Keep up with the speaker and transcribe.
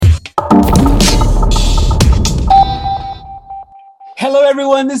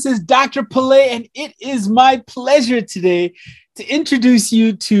everyone. This is Dr. Pillay, and it is my pleasure today to introduce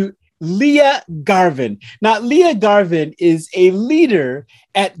you to Leah Garvin. Now, Leah Garvin is a leader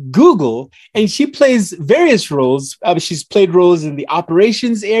at Google, and she plays various roles. She's played roles in the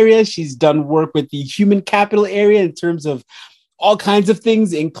operations area. She's done work with the human capital area in terms of all kinds of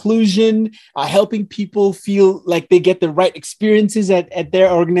things, inclusion, helping people feel like they get the right experiences at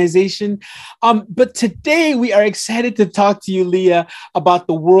their organization. But today we are excited to talk to you, Leah, about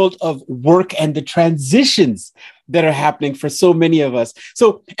the world of work and the transitions that are happening for so many of us.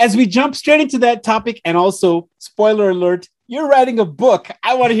 So as we jump straight into that topic, and also, spoiler alert, you're writing a book.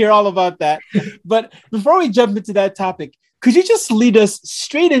 I want to hear all about that. But before we jump into that topic, could you just lead us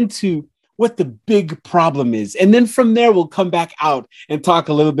straight into what the big problem is? And then from there, we'll come back out and talk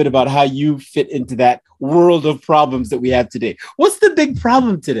a little bit about how you fit into that world of problems that we have today. What's the big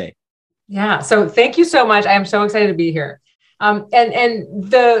problem today? Yeah. So thank you so much. I am so excited to be here.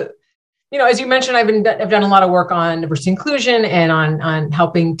 As you mentioned, I've done a lot of work on diversity inclusion and on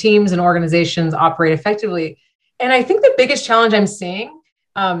helping teams and organizations operate effectively. And I think the biggest challenge I'm seeing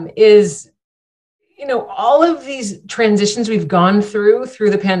is, all of these transitions we've gone through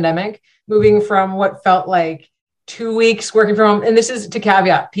the pandemic, moving from what felt like 2 weeks working from home. And this is to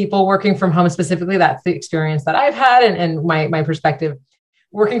caveat people working from home specifically. That's the experience that I've had and my perspective.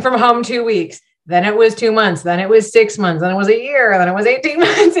 Working from home 2 weeks, then it was 2 months, then it was 6 months, then it was a year, then it was 18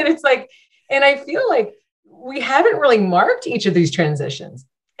 months. And it's like, and I feel like we haven't really marked each of these transitions.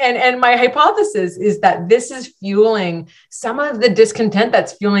 And my hypothesis is that this is fueling some of the discontent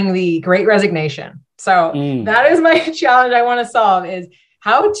that's fueling the Great Resignation. So that is my challenge I want to solve, is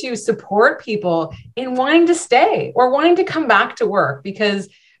how to support people in wanting to stay or wanting to come back to work. Because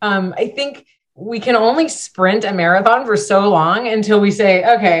I think we can only sprint a marathon for so long until we say,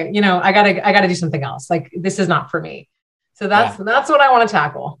 okay, I gotta do something else. Like, this is not for me. So that's what I want to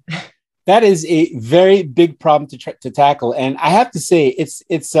tackle. That is a very big problem to tackle. And I have to say,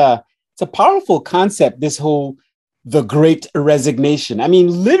 it's a powerful concept, this whole the Great Resignation. I mean,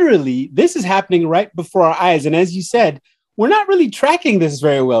 literally, this is happening right before our eyes. And as you said, we're not really tracking this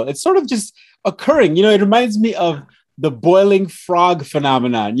very well. It's sort of just occurring. It reminds me of the boiling frog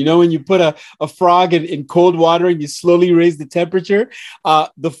phenomenon. When you put a frog in cold water and you slowly raise the temperature,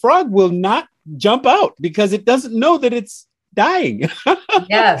 the frog will not jump out because it doesn't know that it's dying.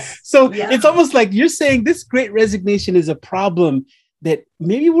 Yes. So It's almost like you're saying this Great Resignation is a problem that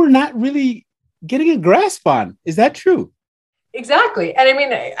maybe we're not really getting a grasp on. Is that true? Exactly. And I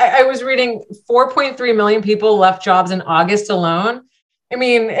mean, I was reading 4.3 million people left jobs in August alone. I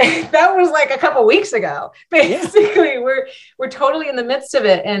mean, that was like a couple of weeks ago. Basically, we're totally in the midst of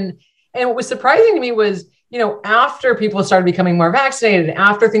it. And what was surprising to me was, after people started becoming more vaccinated,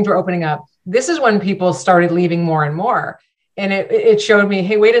 after things were opening up, this is when people started leaving more and more. And it showed me,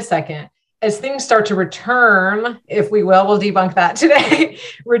 hey, wait a second. As things start to return, if we will, we'll debunk that today,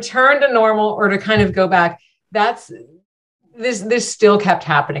 return to normal or to kind of go back. This still kept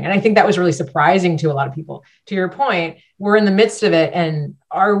happening. And I think that was really surprising to a lot of people. To your point, we're in the midst of it. And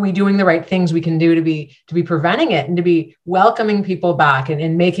are we doing the right things we can do to be preventing it and to be welcoming people back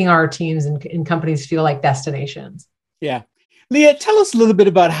and making our teams and companies feel like destinations? Yeah. Leah, tell us a little bit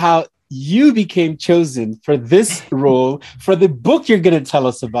about how you became chosen for this role, for the book you're going to tell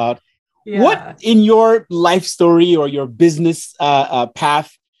us about. Yeah. What in your life story or your business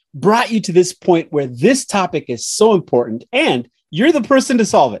path brought you to this point where this topic is so important and you're the person to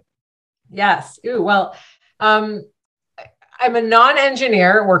solve it? Yes. Ooh, well, I'm a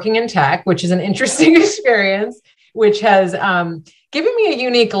non-engineer working in tech, which is an interesting experience, which has given me a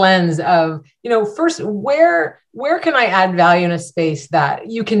unique lens of, first, where can I add value in a space that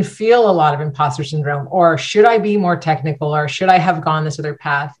you can feel a lot of imposter syndrome, or should I be more technical, or should I have gone this other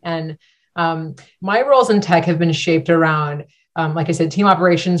path? And my roles in tech have been shaped around, like I said, team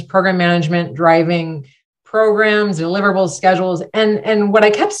operations, program management, driving programs, deliverables, schedules. And what I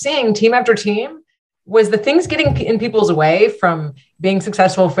kept seeing team after team was the things getting in people's way from being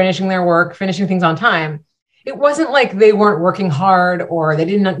successful, finishing their work, finishing things on time. It wasn't like they weren't working hard or they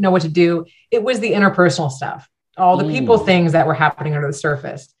didn't know what to do. It was the interpersonal stuff, all the people things that were happening under the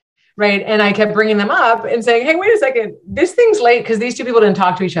surface. Right. And I kept bringing them up and saying, hey, wait a second, this thing's late because these two people didn't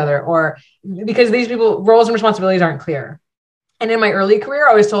talk to each other, or because these people roles and responsibilities aren't clear. And in my early career,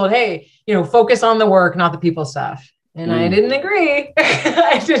 I was told, hey, focus on the work, not the people stuff. And I didn't agree.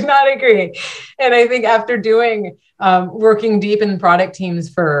 I did not agree. And I think after doing working deep in product teams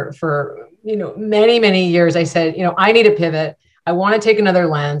for many, many years, I said, I need to pivot. I want to take another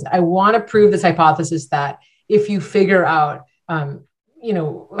lens. I want to prove this hypothesis that if you figure out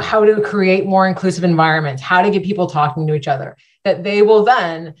how to create more inclusive environments, how to get people talking to each other, that they will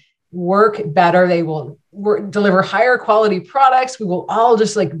then work better. They will deliver higher quality products. We will all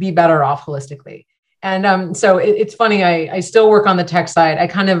just like be better off holistically. And so it's funny. I still work on the tech side. I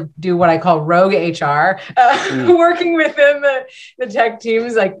kind of do what I call rogue HR, working within the tech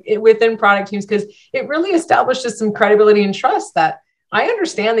teams, like within product teams, because it really establishes some credibility and trust that I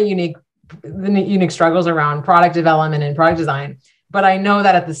understand the unique struggles around product development and product design. But I know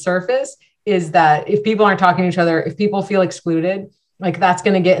that at the surface is that if people aren't talking to each other, if people feel excluded, like that's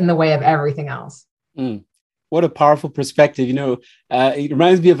going to get in the way of everything else. What a powerful perspective. It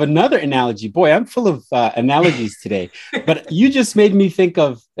reminds me of another analogy. Boy, I'm full of analogies today, but you just made me think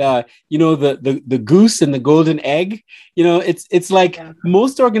of, the goose and the golden egg. It's like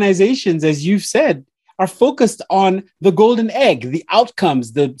most organizations, as you've said, are focused on the golden egg, the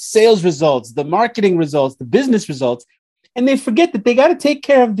outcomes, the sales results, the marketing results, the business results. And they forget that they got to take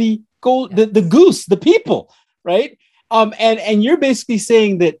care of the goose, the people, right? And you're basically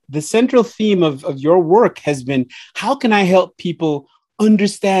saying that the central theme of your work has been, how can I help people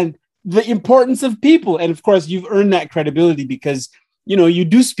understand the importance of people? And of course, you've earned that credibility because, you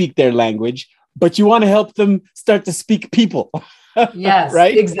do speak their language, but you want to help them start to speak people. Yes,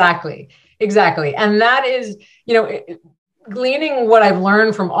 right? Exactly. And that is, gleaning what I've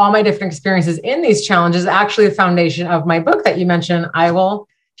learned from all my different experiences in these challenges, actually the foundation of my book that you mentioned. I will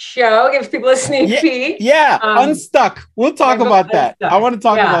gives people a sneak peek. Yeah. Unstuck. We'll talk about that. Unstuck. I want to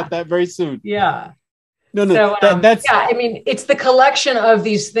talk about that very soon. Yeah. No. So, that's. Yeah. I mean, it's the collection of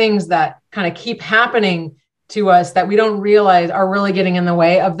these things that kind of keep happening to us that we don't realize are really getting in the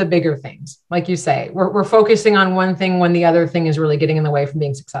way of the bigger things. Like you say, we're focusing on one thing when the other thing is really getting in the way from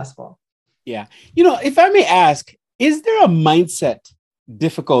being successful. Yeah. If I may ask, is there a mindset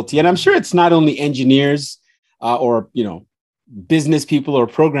difficulty? And I'm sure it's not only engineers or, business people or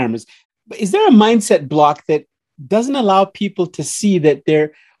programmers, but is there a mindset block that doesn't allow people to see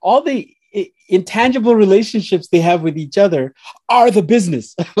that all the intangible relationships they have with each other are the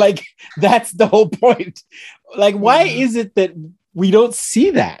business? Like, that's the whole point. Like, why is it that we don't see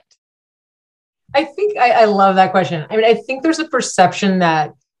that? I think I love that question. I mean, I think there's a perception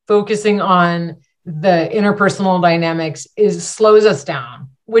that focusing on the interpersonal dynamics slows us down,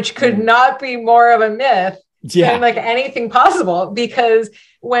 which could not be more of a myth than like anything possible, because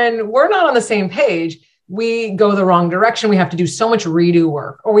when we're not on the same page, we go the wrong direction. We have to do so much redo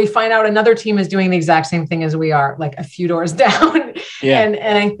work, or we find out another team is doing the exact same thing as we are, like a few doors down.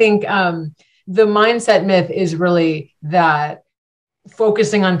 And I think the mindset myth is really that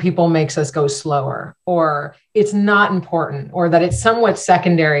focusing on people makes us go slower, or it's not important, or that it's somewhat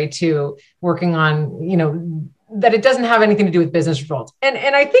secondary to working on, that it doesn't have anything to do with business results. And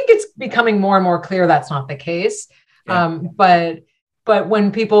I think it's becoming more and more clear that's not the case. But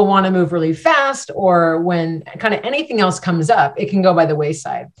when people want to move really fast, or when kind of anything else comes up, it can go by the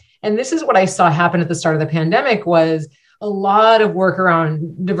wayside. And this is what I saw happen at the start of the pandemic, was a lot of work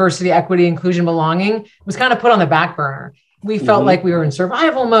around diversity, equity, inclusion, belonging was kind of put on the back burner. We felt like we were in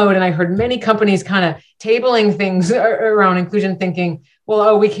survival mode. And I heard many companies kind of tabling things around inclusion, thinking,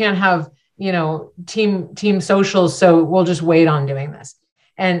 well, we can't have, team socials, so we'll just wait on doing this.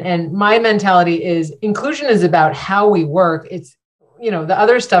 And my mentality is inclusion is about how we work. It's, the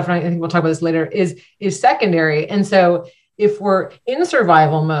other stuff, and I think we'll talk about this later, is secondary. And so if we're in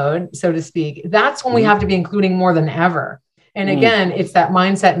survival mode, so to speak, that's when we have to be including more than ever. And again, it's that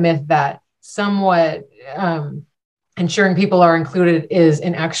mindset myth that somewhat ensuring people are included is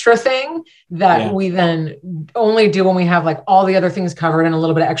an extra thing that we then only do when we have like all the other things covered and a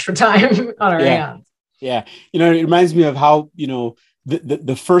little bit of extra time on our hands. Yeah. It reminds me of how,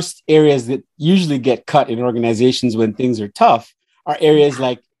 the first areas that usually get cut in organizations when things are tough are areas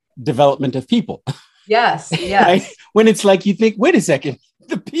like development of people. Yes. Right? When it's like, you think, wait a second,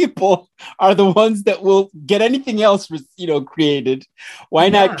 the people are the ones that will get anything else, created. Why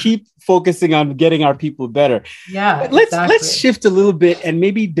not keep focusing on getting our people better? Yeah. But let's shift a little bit and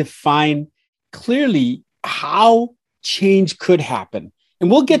maybe define clearly how change could happen. And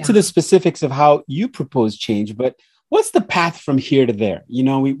we'll get to the specifics of how you propose change, but what's the path from here to there?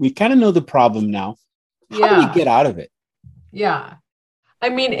 We kind of know the problem now. How do we get out of it? Yeah. I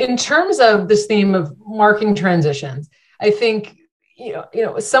mean, in terms of this theme of marking transitions, I think,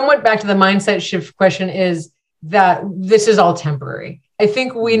 somewhat back to the mindset shift question, is that this is all temporary. I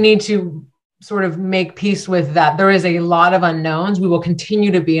think we need to sort of make peace with that. There is a lot of unknowns. We will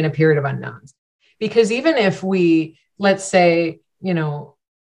continue to be in a period of unknowns, because even if we, let's say,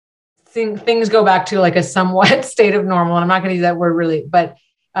 things go back to like a somewhat state of normal, and I'm not going to use that word really, but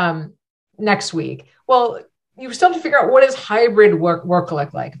next week, well, you still have to figure out what does hybrid work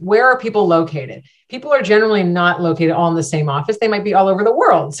look like? Where are people located? People are generally not located all in the same office. They might be all over the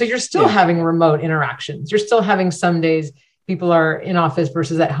world. So you're still having remote interactions. You're still having some days people are in office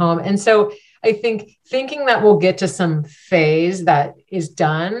versus at home. And so I think thinking that we'll get to some phase that is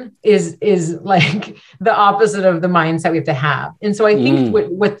done is like the opposite of the mindset we have to have. And so I think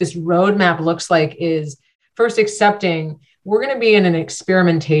what this roadmap looks like is first accepting we're going to be in an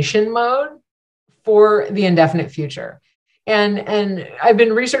experimentation mode for the indefinite future. And I've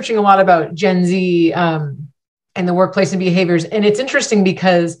been researching a lot about Gen Z and the workplace and behaviors. And it's interesting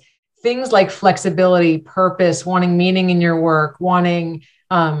because things like flexibility, purpose, wanting meaning in your work, wanting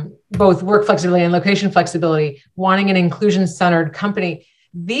both work flexibility and location flexibility, wanting an inclusion-centered company.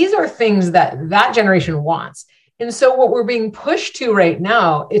 These are things that generation wants. And so what we're being pushed to right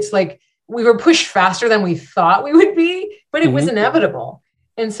now, it's like we were pushed faster than we thought we would be, but it was inevitable.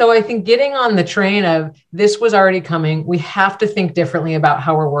 And so I think getting on the train of this was already coming. We have to think differently about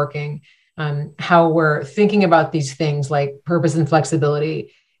how we're working, how we're thinking about these things like purpose and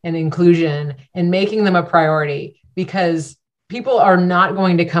flexibility and inclusion and making them a priority, because people are not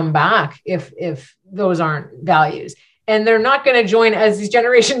going to come back if those aren't values. And they're not going to join as these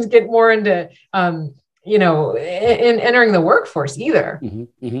generations get more into, in entering the workforce either.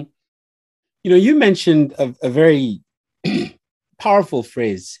 You mentioned a very powerful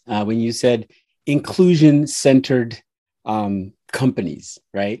phrase when you said inclusion-centered companies,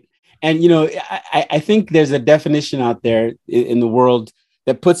 right? And, I think there's a definition out there in the world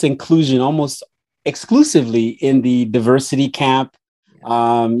that puts inclusion almost exclusively in the diversity camp,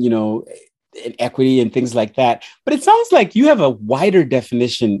 equity and things like that. But it sounds like you have a wider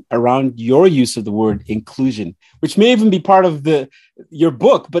definition around your use of the word inclusion, which may even be part of your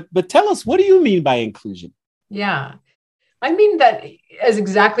book. But tell us, what do you mean by inclusion? Yeah, I mean that as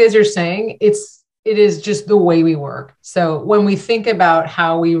exactly as you're saying, it is just the way we work. So when we think about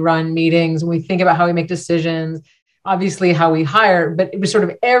how we run meetings, when we think about how we make decisions, obviously how we hire, but it was sort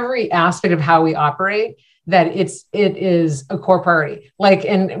of every aspect of how we operate, that it is a core priority. Like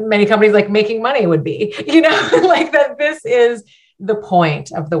in many companies, like making money would be, like that this is the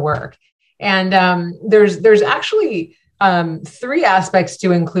point of the work. And there's actually 3 aspects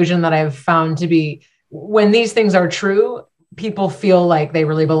to inclusion that I've found to be, when these things are true, people feel like they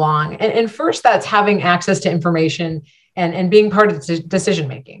really belong. And first, that's having access to information and being part of the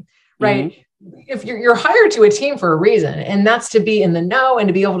decision-making, right? Mm-hmm. If you're hired to a team for a reason, and that's to be in the know and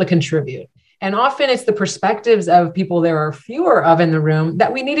to be able to contribute. And often it's the perspectives of people there are fewer of in the room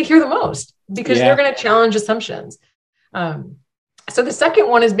that we need to hear the most, because they're going to challenge assumptions. So the second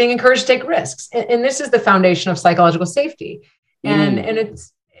one is being encouraged to take risks. And this is the foundation of psychological safety. And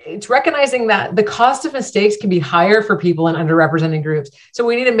it's recognizing that the cost of mistakes can be higher for people in underrepresented groups. So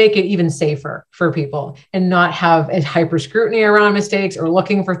we need to make it even safer for people and not have a hyper scrutiny around mistakes or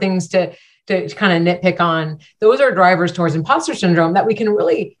looking for things to kind of nitpick on. Those are drivers towards imposter syndrome that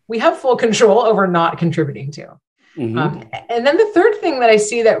we have full control over not contributing to. And then the third thing that I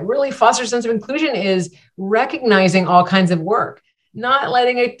see that really fosters a sense of inclusion is recognizing all kinds of work, not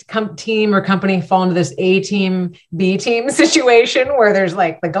letting a team or company fall into this A team, B team situation where there's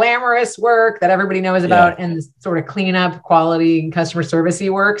like the glamorous work that everybody knows about and this sort of cleanup, quality, and customer servicey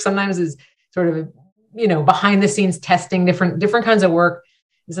work sometimes is sort of, behind the scenes testing different kinds of work.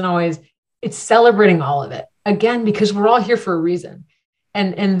 Isn't always. It's celebrating all of it, again, because we're all here for a reason.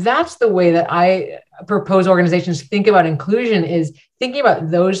 And that's the way that I propose organizations think about inclusion, is thinking about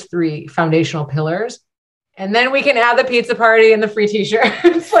those 3 foundational pillars. And then we can add the pizza party and the free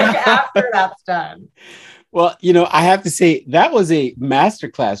t-shirts like after that's done. Well, I have to say that was a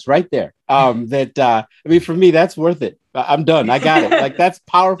masterclass right there. For me, that's worth it. I'm done. I got it. Like, that's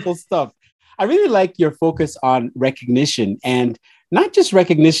powerful stuff. I really like your focus on recognition, and not just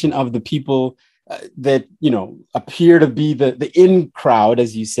recognition of the people that, appear to be the in crowd,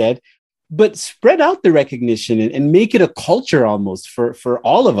 as you said, but spread out the recognition and make it a culture almost for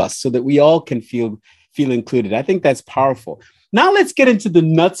all of us, so that we all can feel included. I think that's powerful. Now let's get into the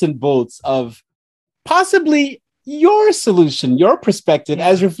nuts and bolts of possibly your solution, your perspective,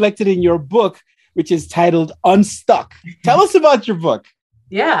 as reflected in your book, which is titled Unstuck. Tell us about your book.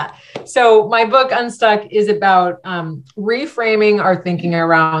 Yeah. So my book, Unstuck, is about reframing our thinking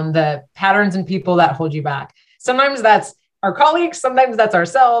around the patterns and people that hold you back. Sometimes that's our colleagues, sometimes that's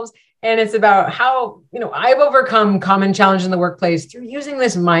ourselves. And it's about how, I've overcome common challenges in the workplace through using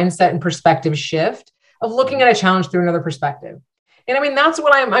this mindset and perspective shift of looking at a challenge through another perspective. And I mean, that's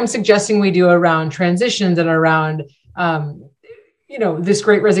what I'm suggesting we do around transitions and around, this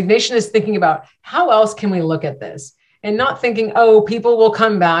great resignation, is thinking about how else can we look at this? and not thinking, oh, people will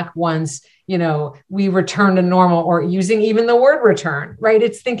come back once, we return to normal, or using even the word return, right?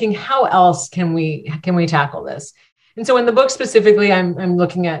 It's thinking, how else can we tackle this? And so in the book specifically, I'm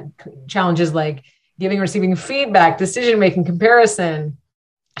looking at challenges like giving, receiving feedback, decision-making, comparison,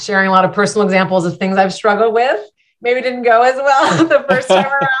 sharing a lot of personal examples of things I've struggled with, maybe didn't go as well the first time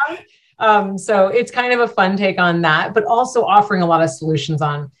around. So it's kind of a fun take on that, but also offering a lot of solutions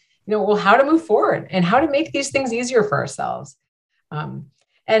on, how to move forward and how to make these things easier for ourselves.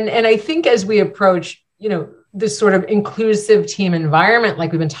 And I think as we approach, this sort of inclusive team environment,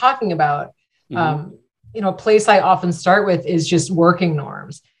 like we've been talking about, a place I often start with is just working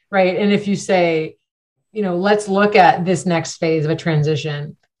norms, right? And if you say, let's look at this next phase of a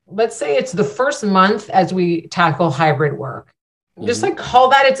transition, let's say it's the first month as we tackle hybrid work, just like call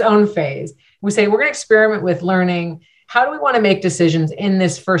that its own phase. We say, we're going to experiment with learning. How do we want to make decisions in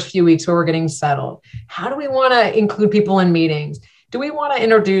this first few weeks where we're getting settled? How do we want to include people in meetings? Do we want to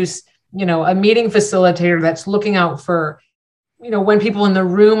introduce, a meeting facilitator that's looking out for, when people in the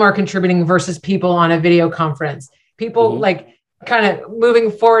room are contributing versus people on a video conference, people like kind of moving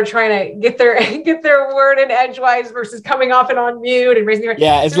forward, trying to get their word in edgewise versus coming off and on mute and raising their hand.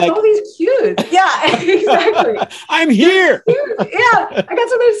 Yeah, it's There's like all these cues. Yeah, exactly. I'm here. Yeah, I got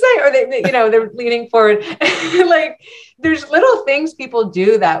something to say. Or they're leaning forward. Like there's little things people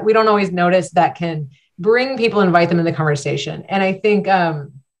do that we don't always notice that can bring people, invite them in the conversation. And I think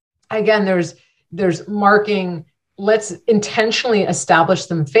again, there's marking. Let's intentionally establish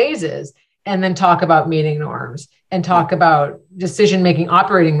some phases and then talk about meeting norms and talk about decision-making,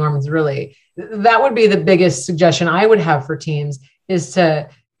 operating norms, really. That would be the biggest suggestion I would have for teams, is to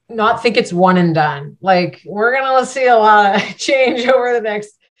not think it's one and done. Like, we're going to see a lot of change over the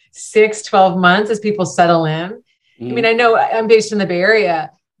next 6-12 months as people settle in. I mean, I know I'm based in the Bay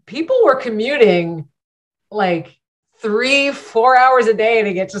Area. People were commuting like 3-4 hours a day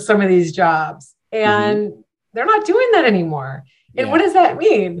to get to some of these jobs. And they're not doing that anymore. And what does that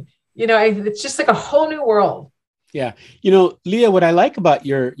mean? It's just like a whole new world. Yeah. Leah, what I like about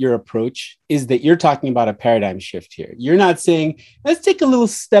your approach is that you're talking about a paradigm shift here. You're not saying, let's take a little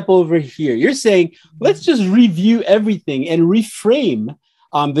step over here. You're saying, let's just review everything and reframe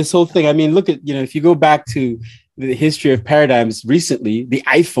this whole thing. I mean, look at, if you go back to the history of paradigms recently, the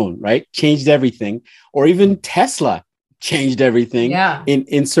iPhone, right, changed everything, or even Tesla changed everything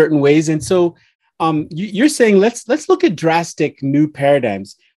in certain ways. And so you're saying, let's look at drastic new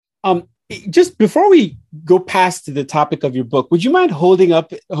paradigms. Just before we go past the topic of your book, would you mind holding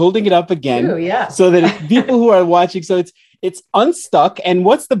it up again? Ooh, yeah. So that people who are watching, so it's Unstuck. And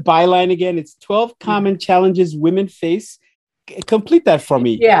what's the byline again? It's 12 common challenges women face. Complete that for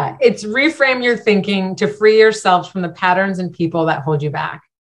me. Yeah. It's reframe your thinking to free yourselves from the patterns and people that hold you back.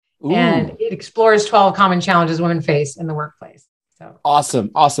 Ooh. And it explores 12 common challenges women face in the workplace. So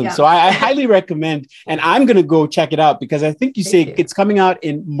Awesome. Yeah. So I highly recommend, and I'm going to go check it out because I think you say it's coming out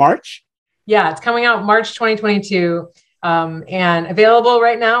in March. Yeah, it's coming out March 2022 and available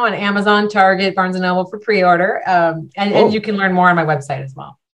right now on Amazon, Target, Barnes & Noble for pre-order. And you can learn more on my website as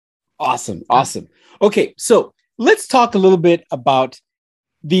well. Awesome. Okay, so let's talk a little bit about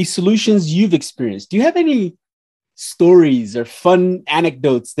the solutions you've experienced. Do you have any stories or fun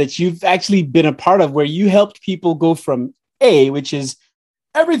anecdotes that you've actually been a part of where you helped people go from A, which is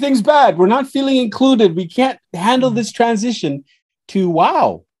everything's bad, we're not feeling included, we can't handle this transition, to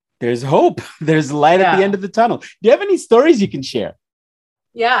wow, there's hope. There's light at the end of the tunnel. Do you have any stories you can share?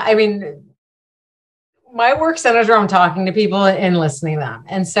 Yeah. I mean, my work centers around talking to people and listening to them.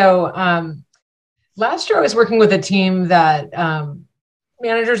 And so last year I was working with a team that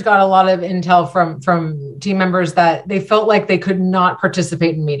managers got a lot of intel from team members that they felt like they could not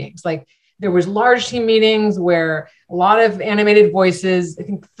participate in meetings. Like there was large team meetings where a lot of animated voices, I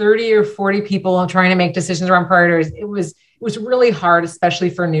think 30 or 40 people trying to make decisions around priorities. It was really hard, especially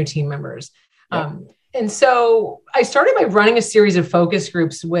for new team members. Yeah. And so I started by running a series of focus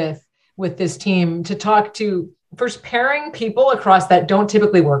groups with this team to talk to first pairing people across that don't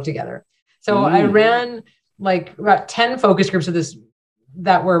typically work together. So I ran like about 10 focus groups of this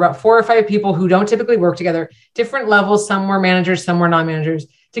that were about 4 or 5 people who don't typically work together, different levels. Some were managers, some were non-managers,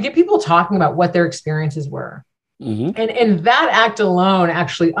 to get people talking about what their experiences were. And that act alone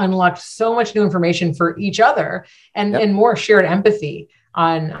actually unlocked so much new information for each other and more shared empathy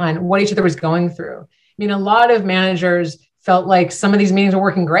on what each other was going through. I mean, a lot of managers felt like some of these meetings were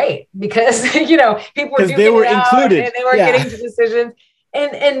working great because, people were they were included and they were getting to decisions.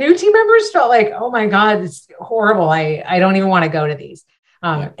 And new team members felt like, oh my God, it's horrible. I don't even want to go to these.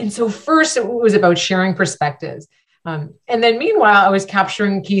 And so first it was about sharing perspectives. And then meanwhile, I was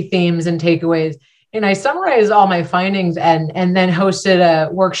capturing key themes and takeaways And I summarized all my findings and then hosted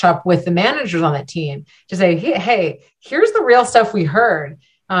a workshop with the managers on that team to say, hey, here's the real stuff we heard.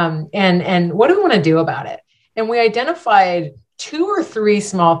 And what do we want to do about it? And we identified 2 or 3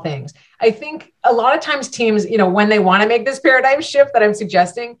 small things. I think a lot of times teams, when they want to make this paradigm shift that I'm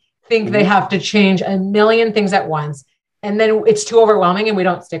suggesting, think they have to change a million things at once. And then it's too overwhelming and we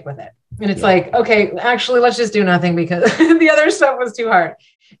don't stick with it. And it's like, okay, actually, let's just do nothing because the other stuff was too hard.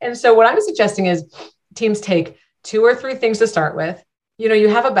 And so what I'm suggesting is teams take 2 or 3 things to start with. You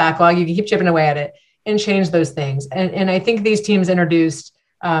have a backlog, you can keep chipping away at it and change those things. And I think these teams introduced,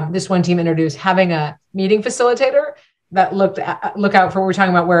 this one team introduced having a meeting facilitator that look out for what we're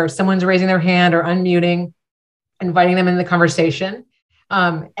talking about, where someone's raising their hand or unmuting, inviting them in the conversation.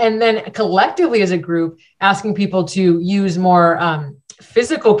 And then collectively as a group, asking people to use more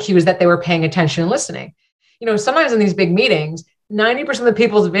physical cues that they were paying attention and listening. Sometimes in these big meetings, 90% of the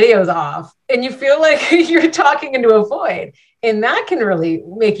people's videos off and you feel like you're talking into a void, and that can really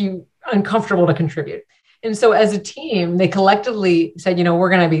make you uncomfortable to contribute. And so as a team, they collectively said, we're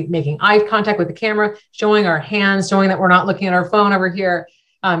going to be making eye contact with the camera, showing our hands, showing that we're not looking at our phone over here.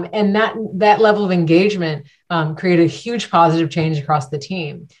 And that level of engagement created a huge positive change across the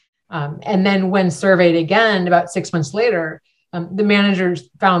team. And then when surveyed again about 6 months later, the managers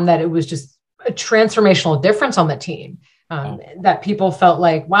found that it was just a transformational difference on the team. That people felt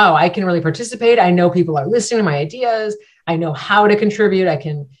like, wow, I can really participate. I know people are listening to my ideas. I know how to contribute. I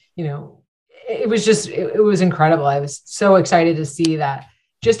can, it was incredible. I was so excited to see that.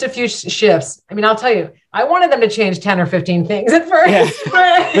 Just a few shifts. I mean, I'll tell you, I wanted them to change 10 or 15 things at first.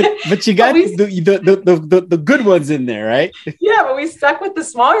 Yeah. but you got the good ones in there, right? Yeah, but we stuck with the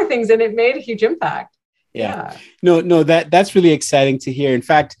smaller things and it made a huge impact. Yeah. No, that's really exciting to hear. In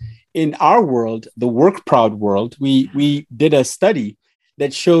fact, in our world, the work proud world, we did a study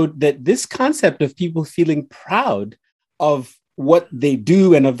that showed that this concept of people feeling proud of what they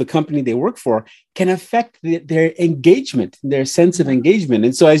do and of the company they work for can affect their engagement, their sense of engagement.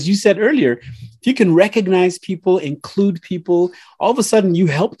 And so, as you said earlier, if you can recognize people, include people, all of a sudden you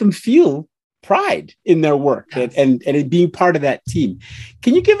help them feel pride in their work. Yes. and being part of that team.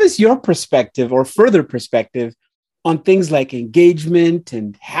 Can you give us your perspective or further perspective on things like engagement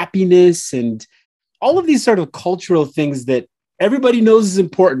and happiness and all of these sort of cultural things that everybody knows is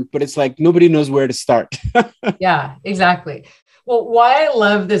important, but it's like nobody knows where to start? Yeah, exactly. Well, why I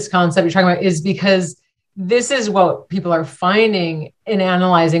love this concept you're talking about is because this is what people are finding in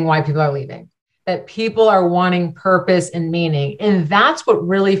analyzing why people are leaving, that people are wanting purpose and meaning. And that's what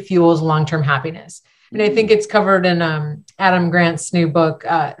really fuels long-term happiness. And I think it's covered in Adam Grant's new book,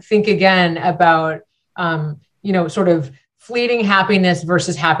 Think Again, about sort of fleeting happiness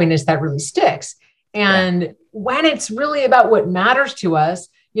versus happiness that really sticks. And when it's really about what matters to us,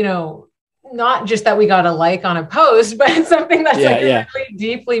 not just that we got a like on a post, but it's something that's really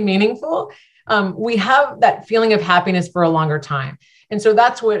deeply meaningful. We have that feeling of happiness for a longer time. And so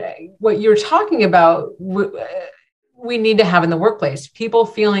that's what you're talking about. We need to have in the workplace, people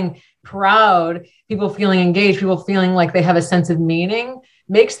feeling proud, people feeling engaged, people feeling like they have a sense of meaning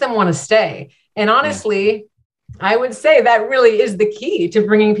makes them want to stay. And honestly, I would say that really is the key to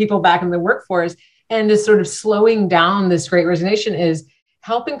bringing people back in the workforce and to sort of slowing down this great resignation is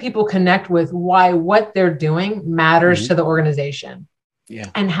helping people connect with why what they're doing matters to the organization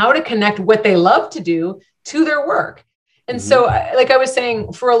and how to connect what they love to do to their work. And so, like I was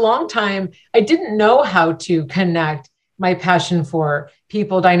saying, for a long time, I didn't know how to connect my passion for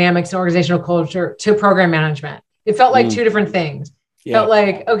people, dynamics, and organizational culture to program management. It felt like 2 different things. Yeah. Felt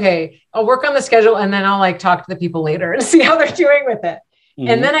like, okay, I'll work on the schedule and then I'll talk to the people later and see how they're doing with it.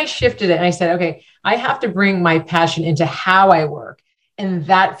 And then I shifted it and I said, okay, I have to bring my passion into how I work, and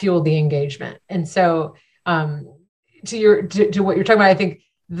that fueled the engagement. And so to what you're talking about, I think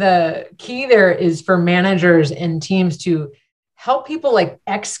the key there is for managers and teams to help people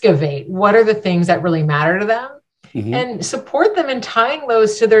excavate what are the things that really matter to them and support them in tying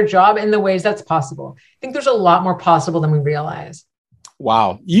those to their job in the ways that's possible. I think there's a lot more possible than we realize.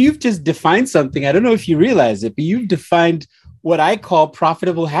 Wow. You've just defined something. I don't know if you realize it, but you've defined what I call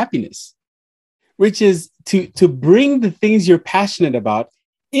profitable happiness, which is to bring the things you're passionate about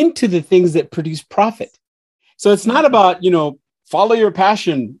into the things that produce profit. So it's not about, follow your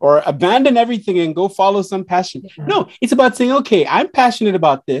passion or abandon everything and go follow some passion. Yeah. No, it's about saying, okay, I'm passionate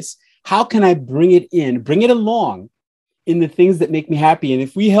about this. How can I bring it along in the things that make me happy? And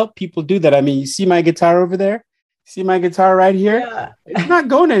if we help people do that, I mean, you see my guitar over there? See my guitar right here? Yeah. It's not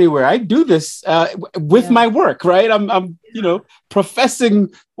going anywhere. I do this with my work, right? I'm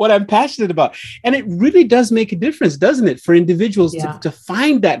professing what I'm passionate about. And it really does make a difference, doesn't it? For individuals to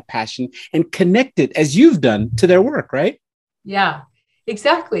find that passion and connect it, as you've done, to their work, right? Yeah,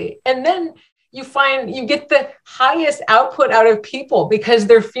 exactly. And then you find you get the highest output out of people because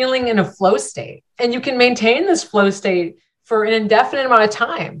they're feeling in a flow state, and you can maintain this flow state for an indefinite amount of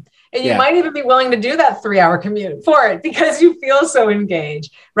time. And you might even be willing to do that 3-hour commute for it because you feel so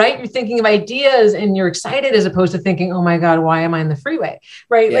engaged, right? You're thinking of ideas and you're excited as opposed to thinking, oh my God, why am I in the freeway?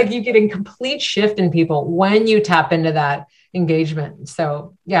 Right? Yeah. Like you get a complete shift in people when you tap into that engagement.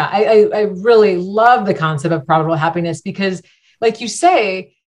 So yeah, I really love the concept of probable happiness because like you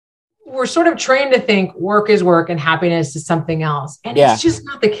say, we're sort of trained to think work is work and happiness is something else. And it's just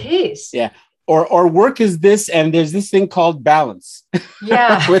not the case. Yeah. Or work is this, and there's this thing called balance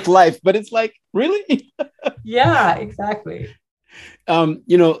with life. But it's like, really? Yeah, exactly.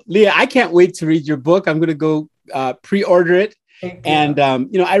 Leah, I can't wait to read your book. I'm going to go pre-order it. And,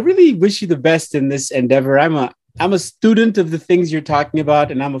 I really wish you the best in this endeavor. I'm a student of the things you're talking about,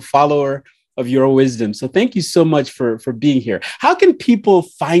 and I'm a follower of your wisdom. So thank you so much for being here. How can people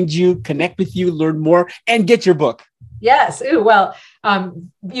find you, connect with you, learn more, and get your book? Yes.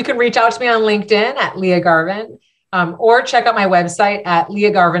 You can reach out to me on LinkedIn at Leah Garvin, or check out my website at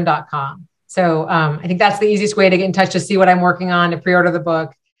leahgarvin.com. So I think that's the easiest way to get in touch, to see what I'm working on, to pre-order the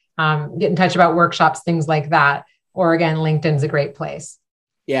book, get in touch about workshops, things like that. Or again, LinkedIn's a great place.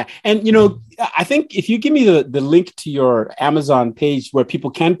 Yeah. And, I think if you give me the link to your Amazon page where people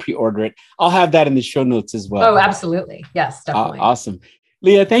can pre-order it, I'll have that in the show notes as well. Oh, absolutely. Yes, definitely. Awesome.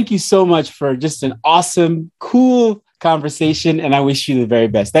 Leah, thank you so much for just an awesome, cool conversation. And I wish you the very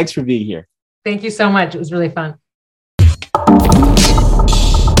best. Thanks for being here. Thank you so much. It was really fun.